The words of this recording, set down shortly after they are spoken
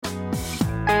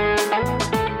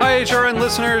HRN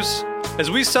listeners.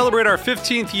 As we celebrate our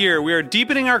 15th year, we are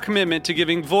deepening our commitment to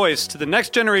giving voice to the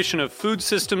next generation of food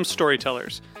systems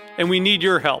storytellers, and we need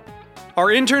your help. Our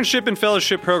internship and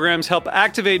fellowship programs help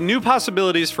activate new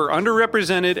possibilities for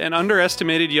underrepresented and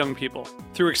underestimated young people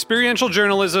through experiential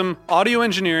journalism, audio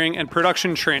engineering, and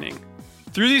production training.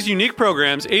 Through these unique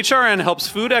programs, HRN helps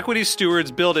food equity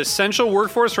stewards build essential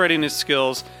workforce readiness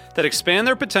skills that expand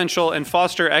their potential and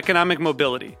foster economic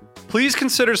mobility. Please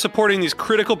consider supporting these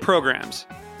critical programs.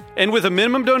 And with a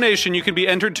minimum donation, you can be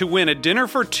entered to win a dinner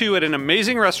for two at an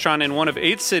amazing restaurant in one of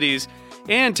 8 cities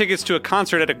and tickets to a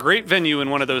concert at a great venue in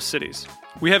one of those cities.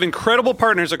 We have incredible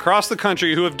partners across the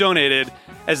country who have donated,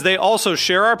 as they also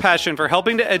share our passion for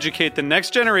helping to educate the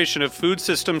next generation of food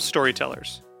systems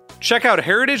storytellers. Check out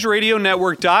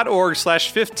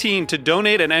heritageradionetwork.org/15 to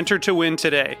donate and enter to win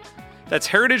today. That's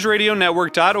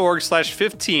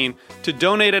heritageradionetwork.org/15 to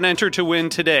donate and enter to win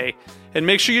today. And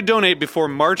make sure you donate before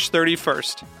March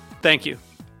 31st. Thank you.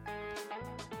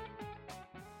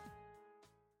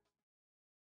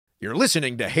 You're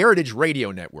listening to Heritage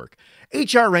Radio Network.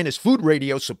 HRN is food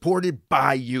radio supported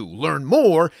by you. Learn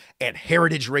more at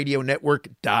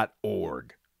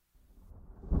heritageradionetwork.org.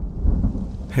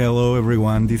 Hello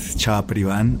everyone, this is Chapa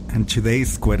Ivan, and today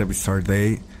is quite a bizarre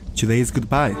day. Today is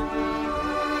goodbye.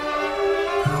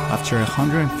 After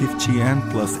 150 and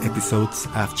plus episodes,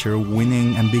 after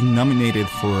winning and being nominated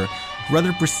for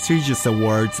rather prestigious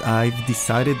awards, I've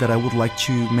decided that I would like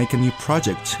to make a new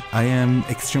project. I am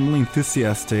extremely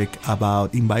enthusiastic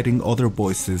about inviting other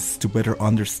voices to better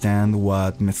understand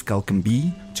what mezcal can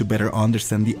be, to better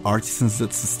understand the artisans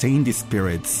that sustain these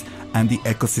spirits, and the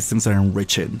ecosystems that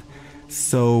enrich it.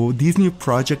 So this new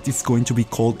project is going to be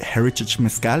called Heritage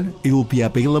Mezcal. It will be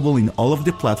available in all of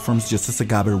the platforms just as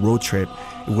Agave Road Trip.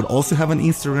 It will also have an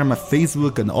Instagram, a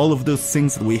Facebook, and all of those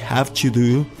things that we have to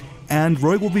do. And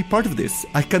Roy will be part of this.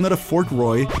 I cannot afford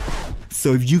Roy.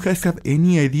 So if you guys have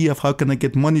any idea of how can I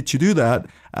get money to do that,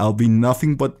 I'll be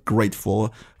nothing but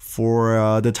grateful.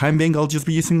 For the time being, I'll just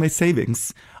be using my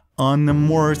savings. On a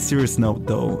more serious note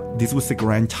though, this was a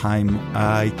grand time.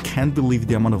 I can't believe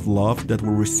the amount of love that we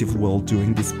received while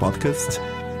doing this podcast.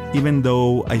 Even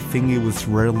though I think it was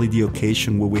rarely the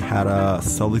occasion where we had a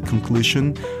solid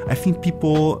conclusion, I think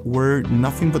people were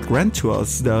nothing but grand to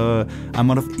us. The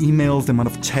amount of emails, the amount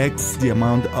of texts, the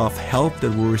amount of help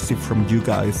that we received from you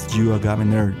guys, you Agave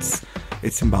nerds,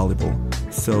 it's invaluable.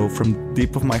 So from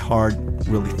deep of my heart,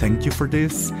 really thank you for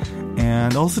this.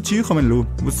 And also to you, Homenlu.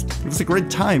 It was a great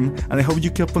time, and I hope you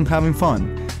kept on having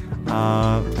fun.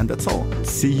 And that's all.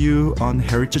 See you on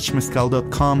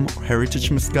heritagemezcal.com,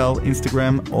 Heritage Mezcal,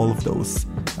 Instagram, all of those.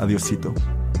 Adiosito.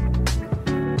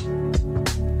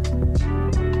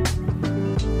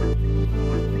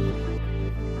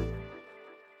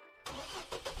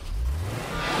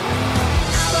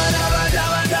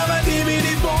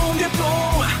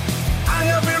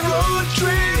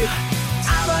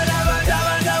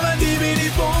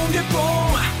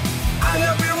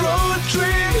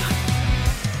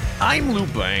 I'm Lou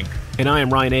Bank. And I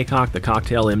am Ryan Aycock, the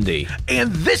Cocktail MD.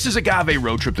 And this is Agave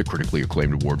Road Trip, the critically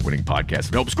acclaimed award-winning podcast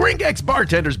that helps Green Gex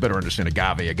bartenders better understand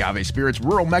agave spirits,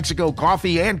 rural Mexico,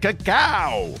 coffee, and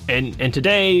cacao. And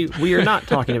today, we are not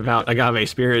talking about agave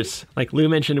spirits. Like Lou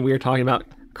mentioned, we are talking about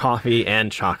coffee and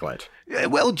chocolate.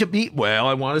 Well,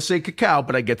 I want to say cacao,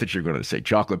 but I get that you're going to say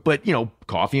chocolate. But,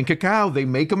 coffee and cacao, they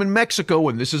make them in Mexico,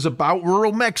 and this is about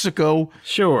rural Mexico.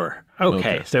 Sure.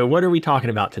 Okay. So what are we talking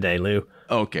about today, Lou?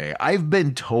 Okay, I've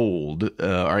been told,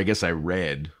 or I guess I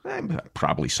read,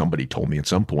 probably somebody told me at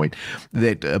some point,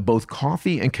 that both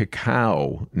coffee and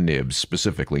cacao nibs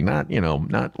specifically, not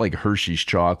like Hershey's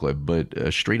chocolate,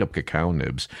 but straight up cacao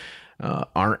nibs,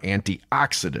 are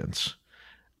antioxidants.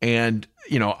 And,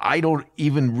 I don't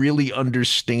even really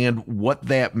understand what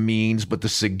that means, but the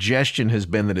suggestion has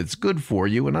been that it's good for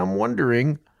you. And I'm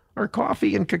wondering, are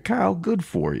coffee and cacao good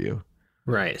for you?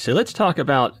 Right. So let's talk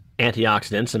about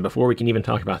antioxidants. And before we can even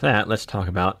talk about that, let's talk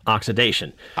about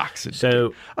oxidation.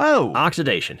 Oxidation.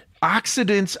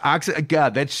 Oxidants.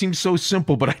 God, that seems so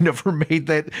simple, but I never made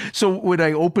that. So when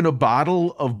I open a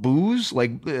bottle of booze,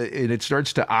 and it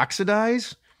starts to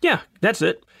oxidize? Yeah, that's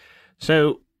it.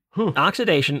 So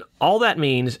oxidation, all that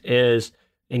means is,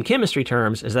 in chemistry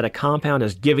terms, is that a compound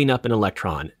is giving up an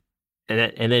electron.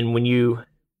 And then when you...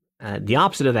 the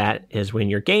opposite of that is when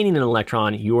you're gaining an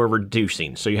electron, you're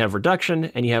reducing. So you have reduction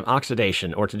and you have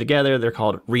oxidation, or together they're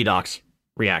called redox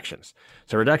reactions.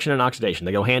 So reduction and oxidation,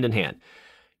 they go hand in hand.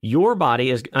 Your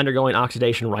body is undergoing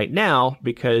oxidation right now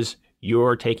because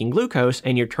you're taking glucose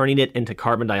and you're turning it into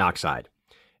carbon dioxide.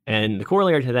 And the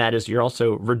corollary to that is you're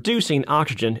also reducing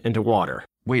oxygen into water.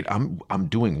 Wait, I'm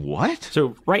doing what?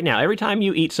 So right now, every time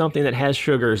you eat something that has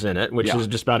sugars in it, which is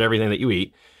just about everything that you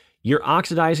eat, you're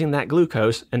oxidizing that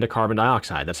glucose into carbon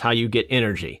dioxide. That's how you get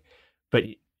energy. But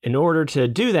in order to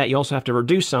do that, you also have to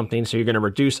reduce something. So you're going to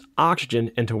reduce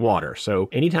oxygen into water. So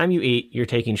anytime you eat, you're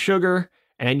taking sugar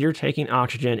and you're taking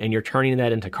oxygen and you're turning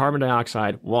that into carbon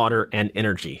dioxide, water, and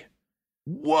energy.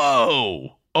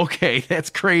 Whoa. Okay, that's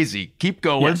crazy. Keep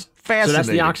going. Yes. Fascinating. So that's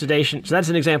the oxidation. So that's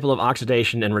an example of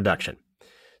oxidation and reduction.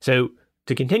 So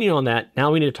to continue on that,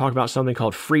 now we need to talk about something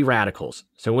called free radicals.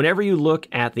 So whenever you look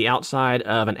at the outside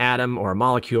of an atom or a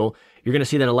molecule, you're going to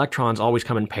see that electrons always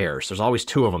come in pairs. There's always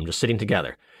two of them just sitting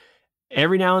together.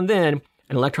 Every now and then,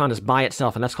 an electron is by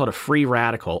itself, and that's called a free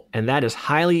radical. And that is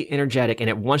highly energetic, and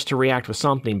it wants to react with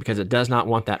something because it does not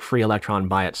want that free electron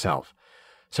by itself.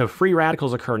 So free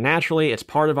radicals occur naturally. It's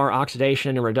part of our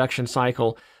oxidation and reduction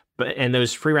cycle. And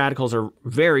those free radicals are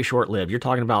very short-lived. You're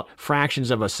talking about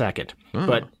fractions of a second.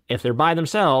 But if they're by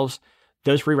themselves,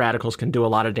 those free radicals can do a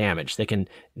lot of damage.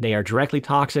 They are directly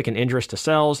toxic and injurious to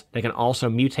cells. They can also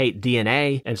mutate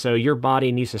DNA. And so your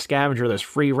body needs to scavenge those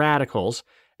free radicals.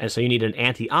 And so you need an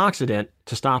antioxidant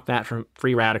to stop that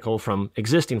free radical from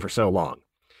existing for so long.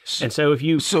 And so if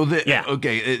you...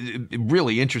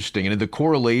 really interesting. And the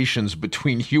correlations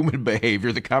between human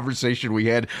behavior, the conversation we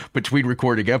had between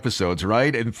recording episodes,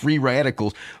 right? And free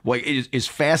radicals, is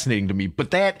fascinating to me. But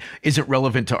that isn't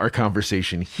relevant to our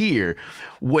conversation here.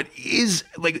 What is,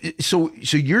 so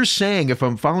you're saying, if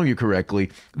I'm following you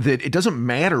correctly, that it doesn't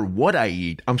matter what I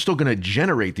eat, I'm still going to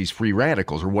generate these free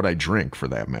radicals, or what I drink for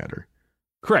that matter.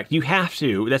 Correct. You have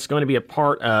to. That's going to be a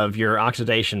part of your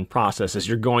oxidation process, is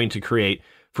you're going to create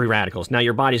free radicals. Now,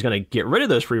 your body's going to get rid of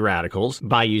those free radicals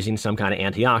by using some kind of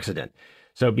antioxidant.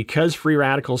 So because free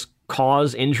radicals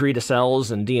cause injury to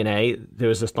cells and DNA, there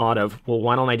was this thought of, well,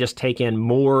 why don't I just take in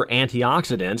more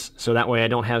antioxidants so that way I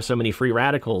don't have so many free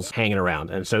radicals hanging around?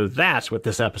 And so that's what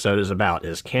this episode is about,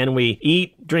 is can we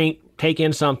eat, drink, take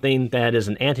in something that is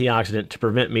an antioxidant to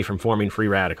prevent me from forming free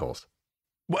radicals?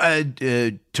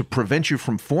 To prevent you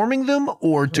from forming them,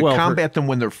 or to combat them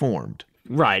when they're formed?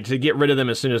 Right, to get rid of them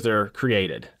as soon as they're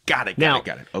created. Got it.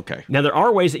 Okay. Now, there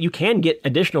are ways that you can get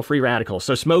additional free radicals.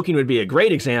 So smoking would be a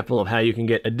great example of how you can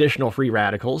get additional free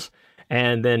radicals.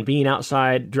 And then being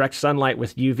outside direct sunlight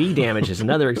with UV damage is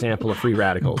another example of free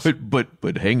radicals.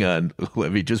 But hang on.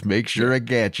 Let me just make sure I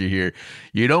get you here.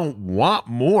 You don't want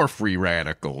more free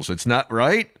radicals. It's not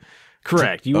right?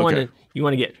 Correct. You want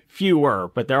to get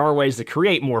fewer, but there are ways to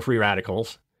create more free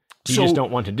radicals. You just don't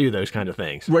want to do those kind of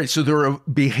things. Right. So there are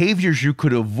behaviors you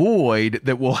could avoid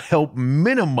that will help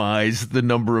minimize the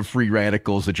number of free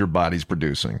radicals that your body's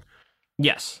producing.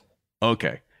 Yes.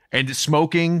 Okay. And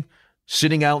smoking,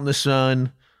 sitting out in the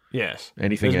sun. Yes.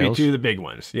 Anything Those else? would be two of the big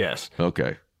ones. Yes.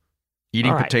 Okay.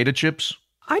 Eating potato chips?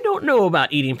 I don't know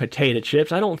about eating potato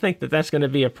chips. I don't think that that's going to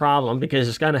be a problem because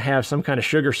it's going to have some kind of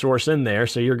sugar source in there.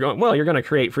 So you're going to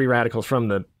create free radicals from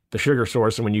the sugar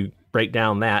source, and when you break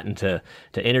down that into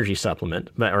energy supplement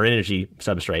or energy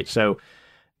substrate. So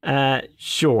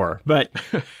sure, but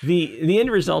the end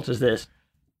result is this.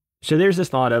 So there's this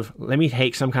thought of, let me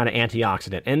take some kind of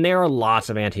antioxidant, and there are lots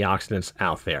of antioxidants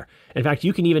out there. In fact,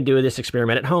 you can even do this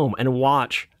experiment at home and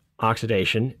watch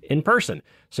oxidation in person.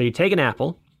 So you take an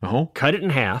apple, cut it in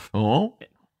half,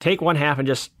 take one half and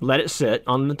just let it sit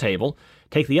on the table,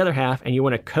 take the other half and you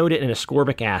want to coat it in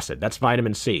ascorbic acid. That's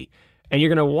vitamin C. And you're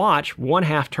going to watch one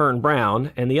half turn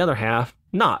brown and the other half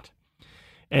not.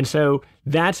 And so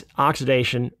that's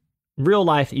oxidation, real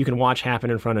life, that you can watch happen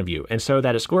in front of you. And so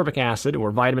that ascorbic acid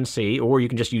or vitamin C, or you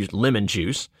can just use lemon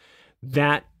juice,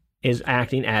 that is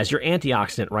acting as your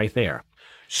antioxidant right there.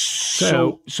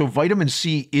 So vitamin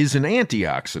C is an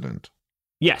antioxidant?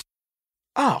 Yes.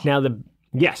 Oh.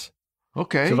 Yes.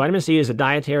 Okay. So vitamin C is a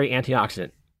dietary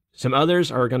antioxidant. Some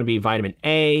others are going to be vitamin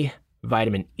A,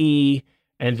 vitamin E,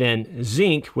 and then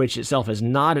zinc, which itself is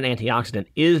not an antioxidant,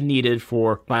 is needed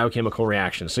for biochemical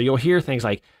reactions. So you'll hear things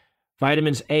like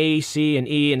vitamins A, C, and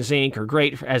E, and zinc are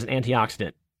great as an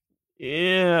antioxidant.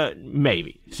 Yeah,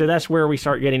 maybe. So that's where we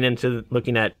start getting into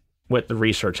looking at what the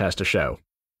research has to show.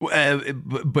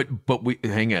 But we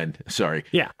hang on. Sorry.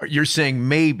 Yeah. You're saying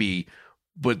maybe,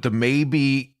 but the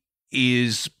maybe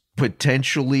is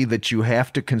potentially that you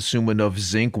have to consume enough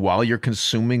zinc while you're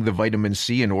consuming the vitamin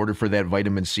C in order for that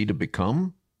vitamin C to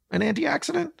become an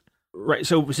antioxidant? Right.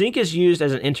 So zinc is used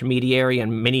as an intermediary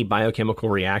in many biochemical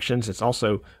reactions. It's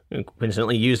also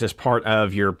coincidentally used as part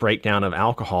of your breakdown of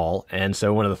alcohol. And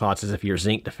so one of the thoughts is if you're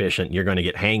zinc deficient, you're going to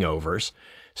get hangovers.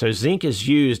 So zinc is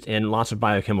used in lots of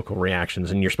biochemical reactions,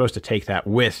 and you're supposed to take that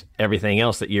with everything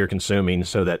else that you're consuming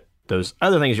so that those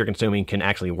other things you're consuming can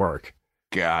actually work.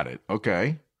 Got it.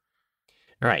 Okay.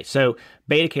 All right. So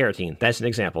beta carotene, that's an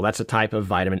example. That's a type of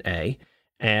vitamin A.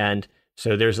 And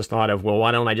so there's this thought of, well,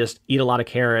 why don't I just eat a lot of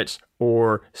carrots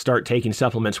or start taking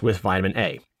supplements with vitamin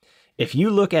A? If you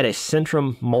look at a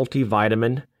Centrum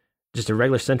multivitamin, just a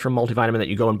regular Centrum multivitamin that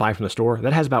you go and buy from the store,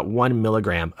 that has about 1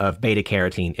 milligram of beta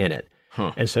carotene in it.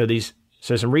 And so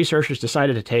some researchers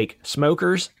decided to take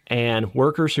smokers and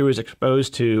workers who was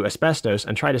exposed to asbestos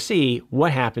and try to see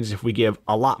what happens if we give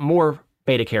a lot more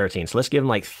beta carotene. So let's give them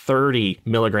like 30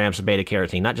 milligrams of beta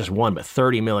carotene, not just 1, but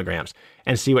 30 milligrams,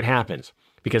 and see what happens.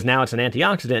 Because now it's an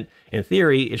antioxidant. In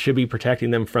theory, it should be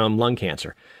protecting them from lung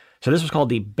cancer. So this was called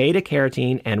the beta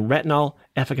carotene and retinol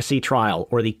efficacy trial,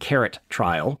 or the CARROT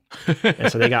trial.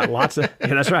 And so they got lots of, yeah,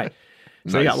 that's right.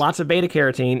 So they got lots of beta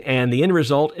carotene, and the end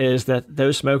result is that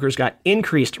those smokers got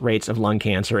increased rates of lung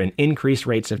cancer and increased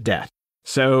rates of death.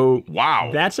 So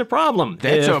wow, that's a problem.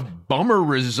 That's a bummer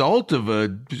result of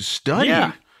a study.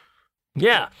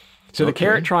 Yeah. So the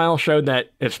CARROT trial showed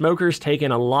that if smokers take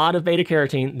in a lot of beta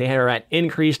carotene, they are at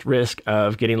increased risk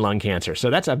of getting lung cancer. So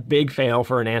that's a big fail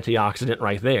for an antioxidant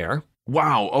right there.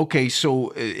 Wow. Okay.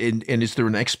 So, and is there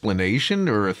an explanation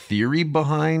or a theory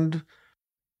behind?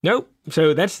 Nope.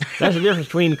 So that's the difference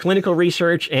between clinical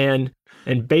research and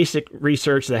basic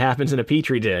research that happens in a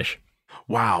petri dish.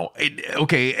 Wow.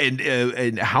 Okay.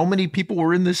 And how many people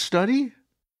were in this study?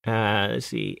 Let's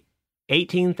see.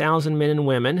 18,000 men and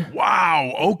women.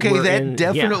 Wow. Okay, that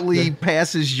definitely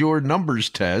passes your numbers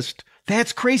test.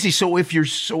 That's crazy. So if you're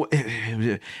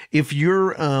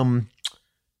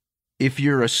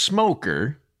a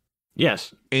smoker,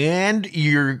 yes, and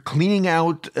you're cleaning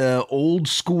out old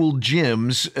school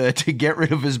gyms to get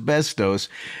rid of asbestos,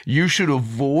 you should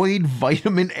avoid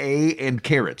vitamin A and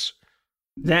carrots.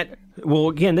 Well,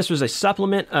 again, this was a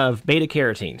supplement of beta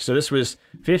carotene. So this was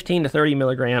 15 to 30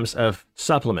 milligrams of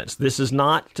supplements. This is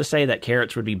not to say that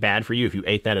carrots would be bad for you if you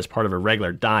ate that as part of a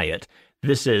regular diet.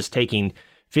 This is taking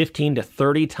 15 to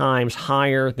 30 times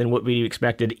higher than what we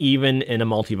expected, even in a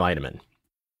multivitamin.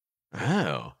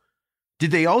 Oh.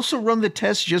 Did they also run the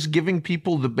test just giving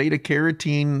people the beta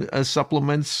carotene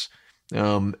supplements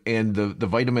and the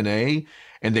vitamin A,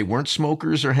 and they weren't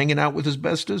smokers or hanging out with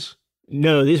asbestos?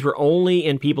 No, these were only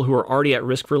in people who are already at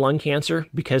risk for lung cancer,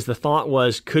 because the thought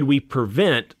was, could we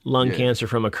prevent lung cancer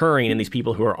from occurring in these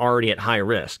people who are already at high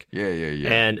risk? Yeah.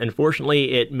 And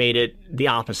unfortunately, it made it the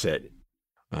opposite.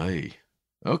 Aye.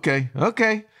 Okay.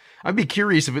 I'd be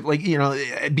curious if it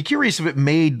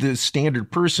made the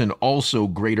standard person also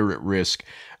greater at risk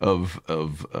of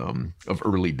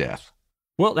early death.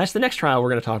 Well, that's the next trial we're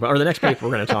going to talk about, or the next paper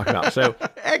we're going to talk about. So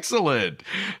excellent.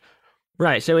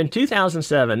 Right. So in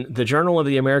 2007, the Journal of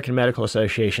the American Medical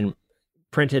Association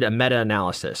printed a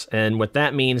meta-analysis. And what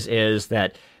that means is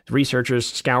that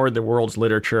researchers scoured the world's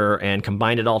literature and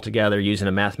combined it all together using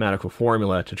a mathematical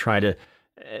formula to try to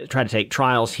take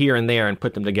trials here and there and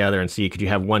put them together and see, could you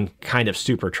have one kind of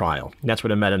super trial? And that's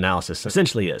what a meta-analysis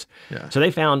essentially is. Yeah. So they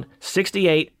found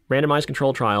 68 randomized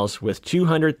controlled trials with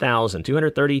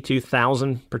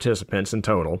 232,000 participants in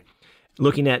total,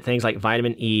 looking at things like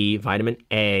vitamin E, vitamin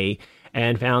A,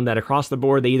 and found that across the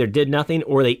board, they either did nothing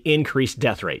or they increased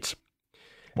death rates.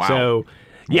 Wow. So,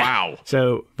 yeah. Wow.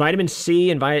 So vitamin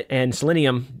C and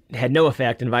selenium had no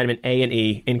effect, and vitamin A and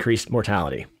E increased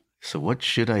mortality. So what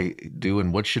should I do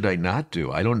and what should I not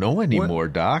do? I don't know anymore,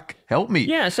 Doc. Help me.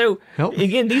 Yeah, so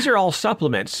again, these are all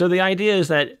supplements. So the idea is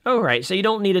that, so you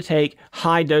don't need to take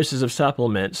high doses of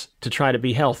supplements to try to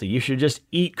be healthy. You should just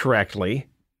eat correctly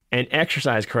and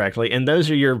exercise correctly, and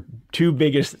those are your two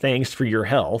biggest things for your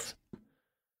health.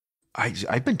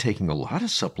 I've been taking a lot of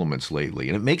supplements lately,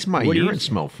 and it makes my urine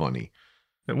smell funny.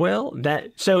 Well,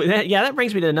 that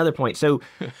brings me to another point. So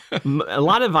a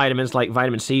lot of vitamins, like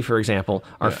vitamin C, for example,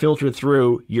 are filtered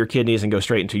through your kidneys and go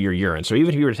straight into your urine. So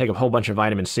even if you were to take a whole bunch of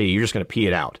vitamin C, you're just going to pee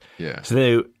it out. Yeah.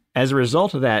 So as a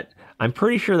result of that, I'm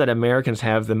pretty sure that Americans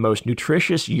have the most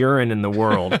nutritious urine in the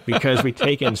world because we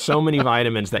take in so many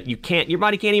vitamins that your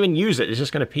body can't even use it. It's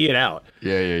just going to pee it out.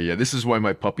 Yeah. This is why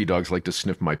my puppy dogs like to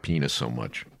sniff my penis so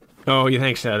much. Oh, you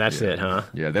think so? That's it, huh?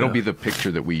 Yeah, that'll be the picture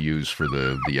that we use for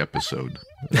the episode.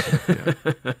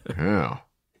 Yeah.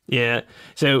 Yeah.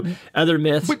 So other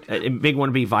myths, a big one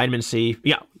would be vitamin C.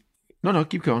 Yeah. No,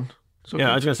 keep going. Okay.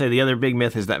 Yeah, I was going to say the other big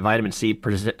myth is that vitamin C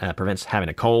prevents having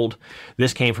a cold.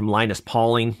 This came from Linus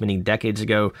Pauling many decades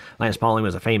ago. Linus Pauling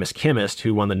was a famous chemist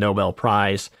who won the Nobel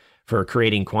Prize for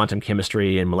creating quantum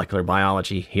chemistry and molecular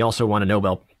biology. He also won a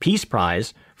Nobel Peace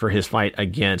Prize for his fight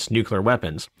against nuclear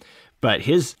weapons. But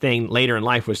his thing later in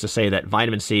life was to say that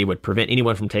vitamin C would prevent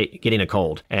anyone from getting a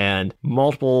cold. And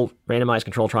multiple randomized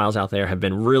control trials out there have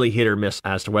been really hit or miss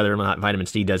as to whether or not vitamin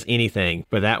C does anything.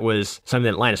 But that was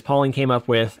something that Linus Pauling came up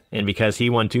with. And because he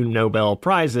won 2 Nobel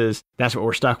Prizes, that's what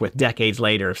we're stuck with decades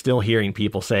later, of still hearing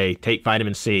people say, take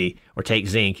vitamin C or take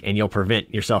zinc and you'll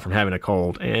prevent yourself from having a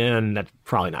cold. And that's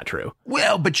probably not true.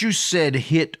 Well, but you said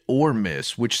hit or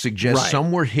miss, which suggests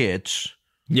some were hits.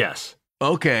 Yes.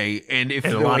 Okay, and if a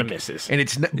lot of misses, and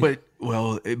it's not,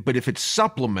 but if it's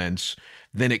supplements,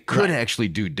 then it could actually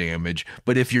do damage.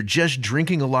 But if you're just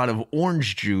drinking a lot of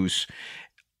orange juice,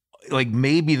 like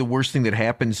maybe the worst thing that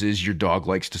happens is your dog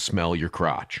likes to smell your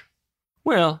crotch.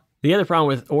 Well, the other problem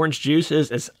with orange juice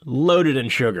is it's loaded in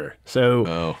sugar.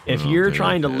 So if you're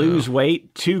trying to lose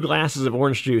weight, 2 glasses of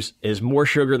orange juice is more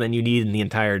sugar than you need in the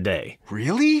entire day.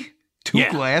 Really? 2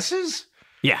 glasses?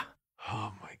 Yeah.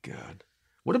 Oh my God.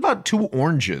 What about 2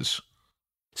 oranges?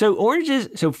 So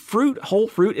whole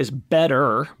fruit is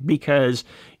better because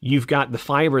you've got the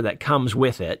fiber that comes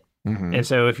with it. Mm-hmm. And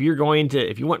so if you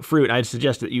want fruit, I'd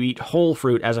suggest that you eat whole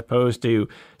fruit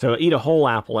eat a whole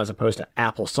apple as opposed to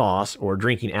applesauce or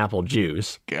drinking apple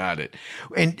juice. Got it.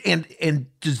 And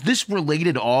does this relate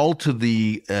at all to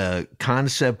the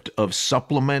concept of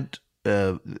supplement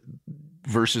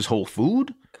versus whole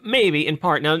food? Maybe, in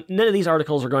part. Now, none of these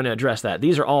articles are going to address that.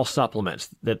 These are all supplements,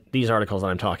 these articles that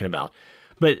I'm talking about.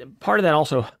 But part of that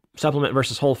also, supplement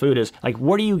versus whole food, is like,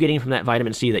 what are you getting from that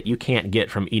vitamin C that you can't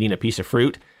get from eating a piece of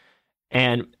fruit?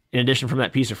 And in addition, from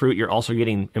that piece of fruit, you're also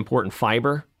getting important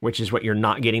fiber, which is what you're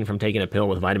not getting from taking a pill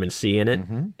with vitamin C in it.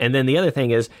 Mm-hmm. And then the other thing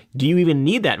is, do you even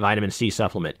need that vitamin C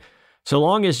supplement? So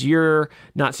long as you're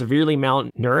not severely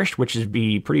malnourished, which is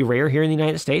be pretty rare here in the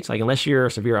United States, like unless you're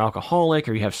a severe alcoholic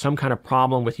or you have some kind of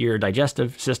problem with your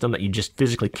digestive system that you just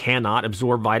physically cannot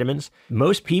absorb vitamins,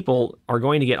 most people are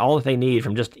going to get all that they need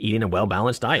from just eating a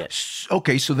well-balanced diet.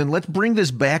 Okay, so then let's bring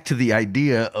this back to the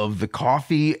idea of the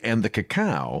coffee and the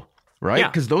cacao, right?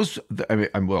 Because those,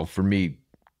 for me,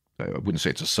 I wouldn't say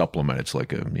it's a supplement. It's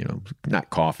like not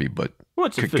coffee, but... Well,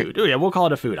 it's a food. Yeah, we'll call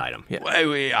it a food item. Yeah.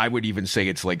 I would even say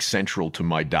it's like central to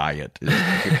my diet is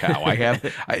cacao. I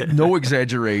have no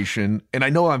exaggeration, and I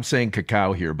know I'm saying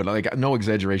cacao here, but like no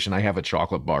exaggeration, I have a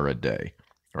chocolate bar a day,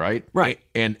 right? Right.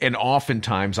 And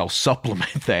oftentimes I'll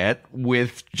supplement that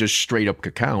with just straight up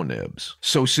cacao nibs.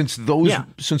 So since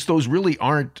those really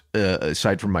aren't,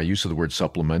 aside from my use of the word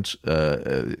supplements,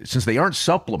 since they aren't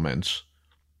supplements,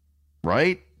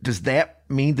 right? Does that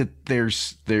mean that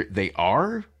they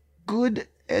are good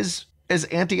as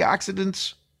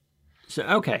antioxidants?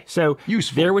 So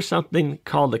useful. There was something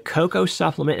called the Cocoa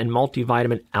Supplement and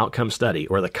Multivitamin Outcome Study,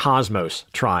 or the COSMOS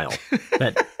trial.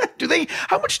 That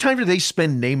How much time do they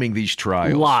spend naming these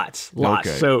trials? Lots. Okay.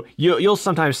 So you'll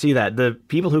sometimes see that the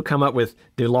people who come up with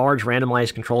the large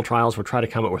randomized control trials will try to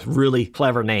come up with really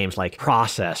clever names like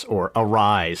Process or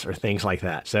Arise or things like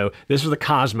that. So this was the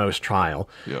COSMOS trial,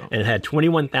 and it had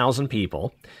 21,000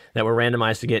 people that were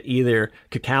randomized to get either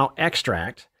cacao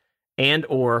extract and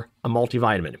or a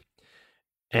multivitamin.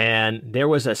 And there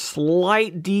was a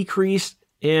slight decrease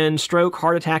in stroke,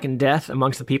 heart attack, and death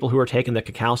amongst the people who were taking the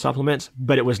cacao supplements,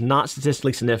 but it was not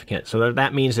statistically significant. So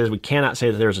that means is we cannot say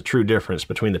that there's a true difference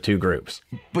between the two groups.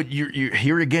 But you're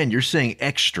here again, you're saying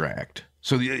extract.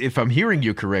 So if I'm hearing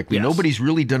you correctly, yes. Nobody's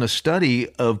really done a study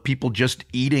of people just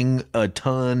eating a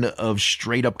ton of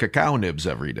straight up cacao nibs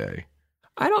every day.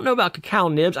 I don't know about cacao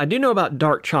nibs. I do know about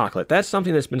dark chocolate. That's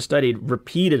something that's been studied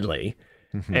repeatedly.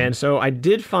 Mm-hmm. And so I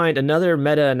did find another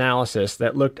meta-analysis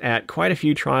that looked at quite a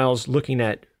few trials looking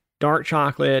at dark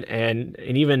chocolate and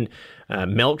even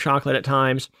milk chocolate at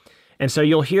times. And so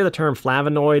you'll hear the term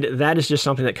flavonoid. That is just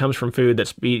something that comes from food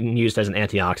that's being used as an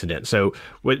antioxidant. So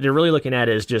what they're really looking at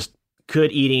is just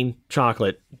could eating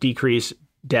chocolate decrease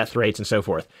death rates and so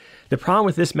forth. The problem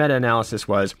with this meta-analysis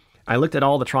was I looked at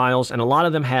all the trials, and a lot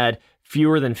of them had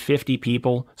fewer than 50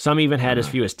 people. Some even had as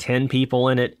few as 10 people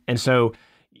in it. And so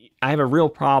I have a real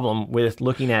problem with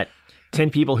looking at 10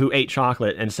 people who ate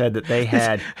chocolate and said that they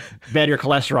had better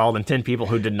cholesterol than 10 people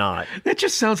who did not. That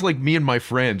just sounds like me and my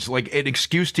friends, like an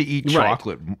excuse to eat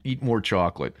chocolate, eat more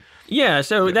chocolate. Yeah,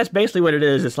 so that's basically what it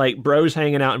is. It's like bros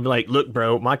hanging out and be like, look,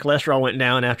 bro, my cholesterol went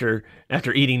down after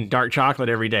eating dark chocolate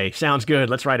every day. Sounds good.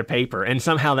 Let's write a paper. And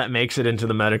somehow that makes it into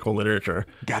the medical literature.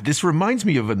 God, this reminds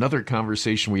me of another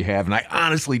conversation we have, and I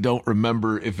honestly don't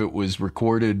remember if it was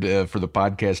recorded for the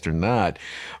podcast or not,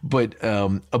 but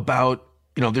about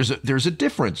there's a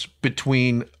difference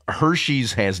between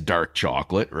Hershey's has dark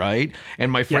chocolate, right?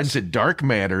 And my friends at Dark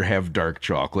Matter have dark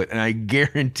chocolate. And I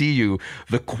guarantee you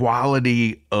the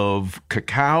quality of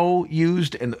cacao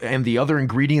used and the other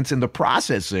ingredients in the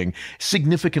processing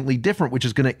significantly different, which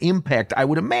is going to impact, I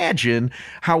would imagine,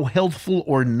 how healthful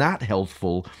or not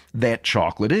healthful that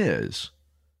chocolate is.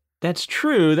 That's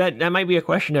true. That might be a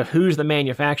question of who's the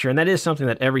manufacturer. And that is something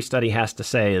that every study has to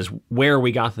say is where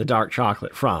we got the dark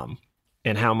chocolate from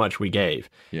and how much we gave.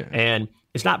 Yeah. And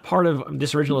it's not part of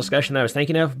this original discussion that I was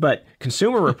thinking of, but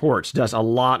Consumer Reports does a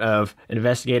lot of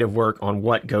investigative work on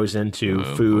what goes into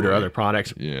food or other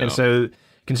products. Yeah. And so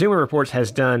Consumer Reports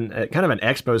has done kind of an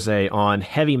expose on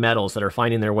heavy metals that are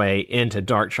finding their way into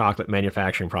dark chocolate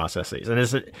manufacturing processes. And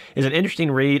it's an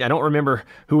interesting read. I don't remember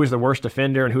who was the worst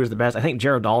offender and who was the best. I think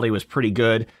Geraldaldi was pretty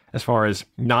good as far as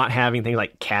not having things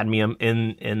like cadmium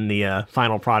in the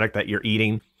final product that you're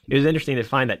eating. It was interesting to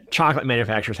find that chocolate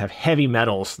manufacturers have heavy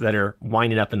metals that are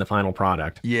winding up in the final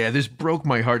product. Yeah, this broke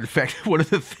my heart. In fact, one of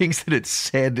the things that it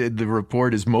said in the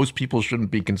report is most people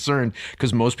shouldn't be concerned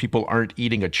because most people aren't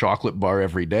eating a chocolate bar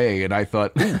every day. And I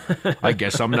thought, I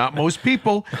guess I'm not most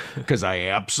people because I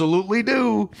absolutely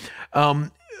do.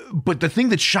 But the thing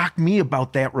that shocked me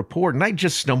about that report, and I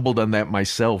just stumbled on that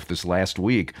myself this last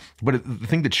week, but the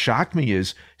thing that shocked me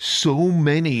is so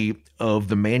many of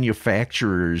the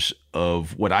manufacturers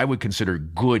of what I would consider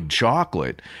good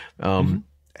chocolate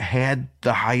had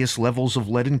the highest levels of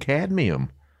lead and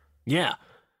cadmium. Yeah.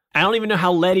 I don't even know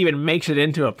how lead even makes it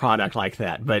into a product like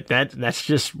that, but that's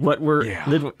just what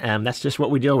that's just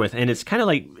what we deal with. And it's kind of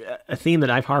like a theme that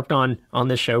I've harped on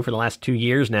this show for the last 2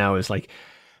 years now is like,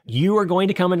 you are going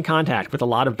to come in contact with a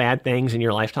lot of bad things in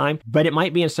your lifetime, but it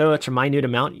might be in such a minute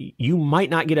amount. You might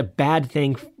not get a bad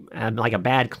thing, like a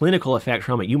bad clinical effect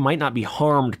from it. You might not be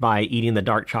harmed by eating the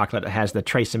dark chocolate that has the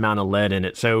trace amount of lead in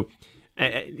it. So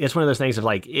it's one of those things of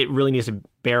like, it really needs to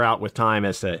bear out with time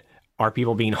as to, are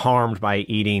people being harmed by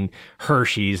eating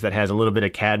Hershey's that has a little bit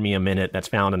of cadmium in it that's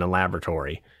found in a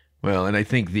laboratory? Well, and I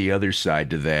think the other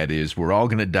side to that is we're all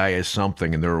going to die of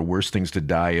something, and there are worse things to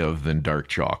die of than dark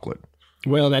chocolate.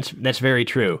 Well, that's very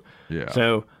true. Yeah.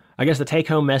 So I guess the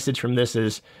take-home message from this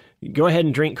is go ahead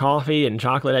and drink coffee and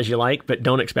chocolate as you like, but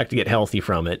don't expect to get healthy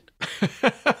from it.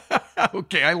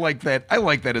 Okay, I like that. I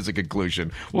like that as a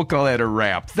conclusion. We'll call that a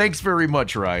wrap. Thanks very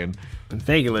much, Ryan.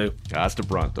 Thank you, Lou. Hasta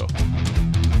pronto.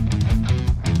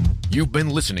 You've been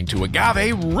listening to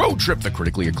Agave Road Trip, the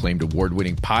critically acclaimed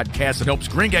award-winning podcast that helps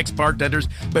Gringex bartenders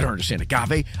better understand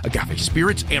agave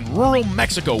spirits, and rural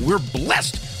Mexico. We're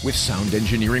blessed with sound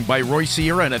engineering by Roy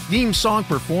Sierra and a theme song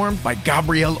performed by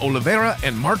Gabriel Oliveira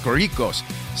and Marco Ricos.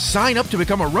 Sign up to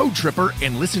become a road tripper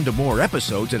and listen to more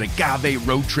episodes at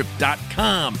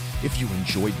agaveroadtrip.com. If you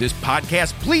enjoyed this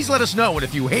podcast, please let us know. And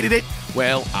if you hated it,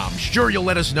 well, I'm sure you'll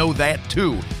let us know that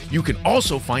too. You can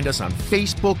also find us on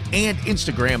Facebook and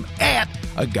Instagram at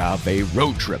Agave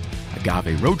Road Trip.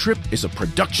 Agave Road Trip is a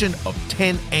production of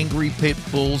 10 Angry Pit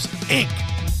Bulls, Inc.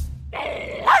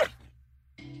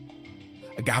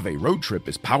 Agave Road Trip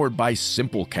is powered by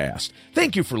Simplecast.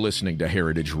 Thank you for listening to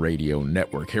Heritage Radio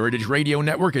Network. Heritage Radio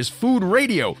Network is food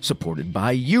radio supported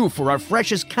by you. For our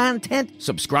freshest content,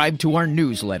 subscribe to our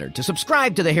newsletter. To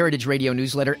subscribe to the Heritage Radio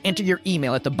newsletter, enter your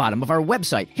email at the bottom of our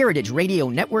website,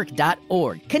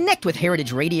 heritageradionetwork.org. Connect with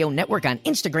Heritage Radio Network on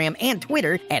Instagram and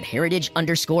Twitter at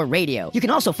heritage_radio. You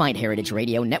can also find Heritage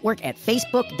Radio Network at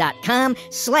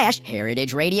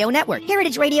facebook.com/Heritage Radio Network.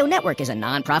 Heritage Radio Network is a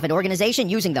nonprofit organization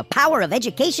using the power of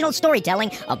educational storytelling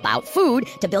about food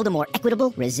to build a more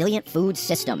equitable, resilient food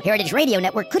system. Heritage Radio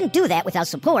Network couldn't do that without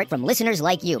support from listeners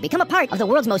like you. Become a part of the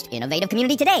world's most innovative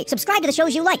community today. Subscribe to the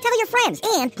shows you like. Tell your friends.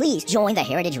 And please join the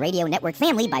Heritage Radio Network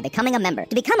family by becoming a member.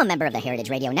 To become a member of the Heritage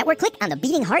Radio Network, click on the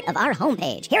beating heart of our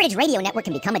homepage. Heritage Radio Network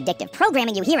can become addictive.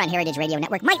 Programming you hear on Heritage Radio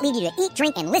Network might lead you to eat,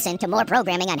 drink, and listen to more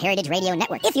programming on Heritage Radio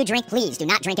Network. If you drink, please do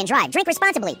not drink and drive. Drink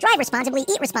responsibly. Drive responsibly.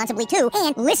 Eat responsibly, too.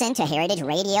 And listen to Heritage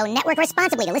Radio Network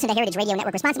responsibly. To listen to Heritage Radio Network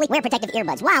responsibly, wear protective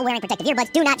earbuds. While wearing protective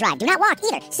earbuds, do not drive, do not walk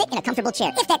either. Sit in a comfortable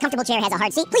chair. If that comfortable chair has a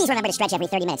hard seat, please remember to stretch every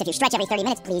 30 minutes. If you stretch every 30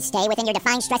 minutes, please stay within your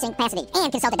defined stretching capacity.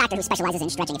 And consult a doctor who specializes in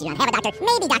stretching. If you don't have a doctor,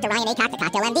 maybe Dr. Ryan Acock, the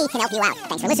Cocktail MD, can help you out.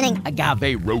 Thanks for listening.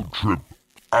 Agave Road Trip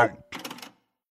out.